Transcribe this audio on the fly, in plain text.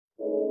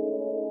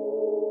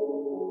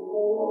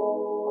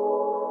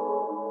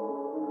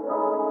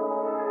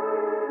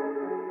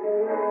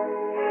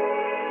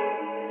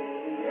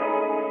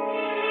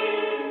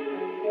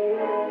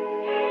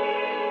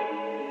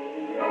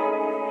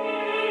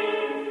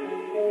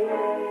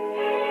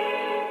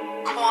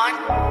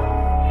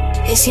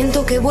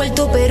Siento que he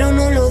vuelto pero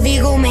no lo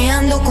digo, me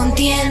ando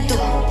contento.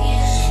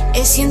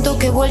 Siento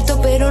que he vuelto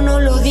pero no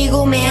lo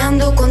digo, me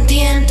ando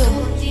contento.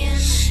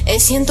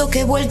 Siento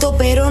que he vuelto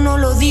pero no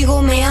lo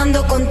digo, me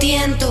ando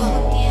contento.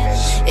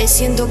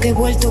 Siento que he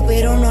vuelto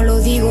pero no lo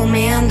digo,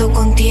 me ando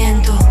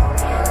contento.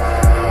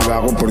 Lo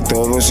hago por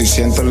todos y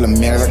siento la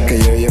mierda que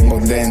yo llevo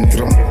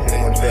dentro.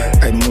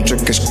 Hay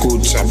muchos que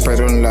escuchan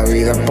pero en la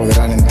vida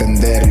podrán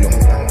entenderlo.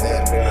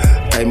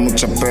 Hay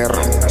mucha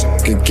perra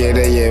que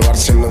quiere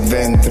llevárselo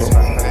dentro.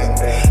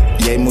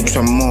 Y hay mucho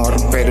amor,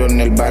 pero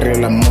en el barrio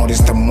el amor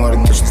está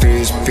muerto. Estoy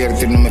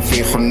despierto y no me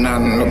fijo en nada,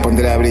 no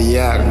pondré a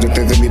brillar. Yo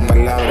te doy mi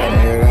palabra,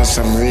 me verás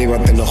arriba,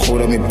 te lo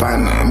juro mi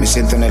pana. Me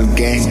siento en el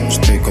game,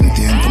 estoy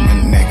contento,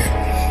 man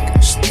nigga.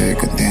 Estoy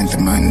contento,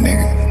 man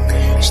nigga.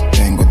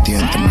 Estoy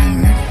contento,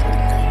 man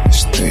nigga.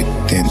 Estoy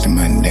contento,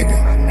 man nigga.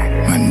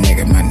 Man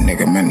nigga, man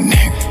nigga, man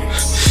nigga.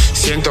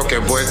 Siento que he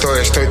vuelto,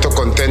 estoy todo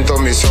contento,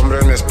 mis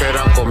hombres me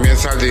esperan,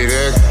 comienza el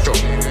directo.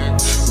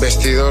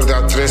 Vestidos de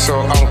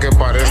atrezo, aunque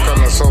parezca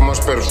no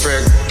somos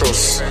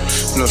perfectos,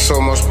 no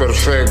somos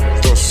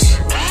perfectos.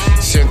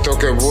 Siento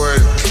que he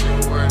vuelto,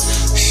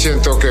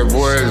 siento que he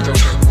vuelto.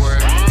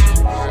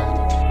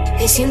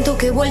 Siento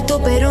que he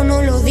vuelto pero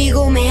no lo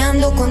digo, me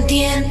ando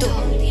contento.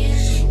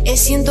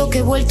 Siento que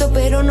he vuelto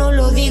pero no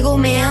lo digo,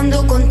 me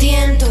ando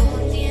contento.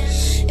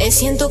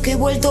 Siento que he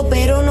vuelto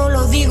pero no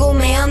lo digo,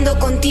 me ando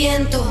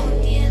contento.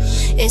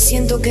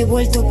 Siento que he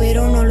vuelto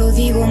pero no lo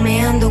digo,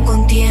 me ando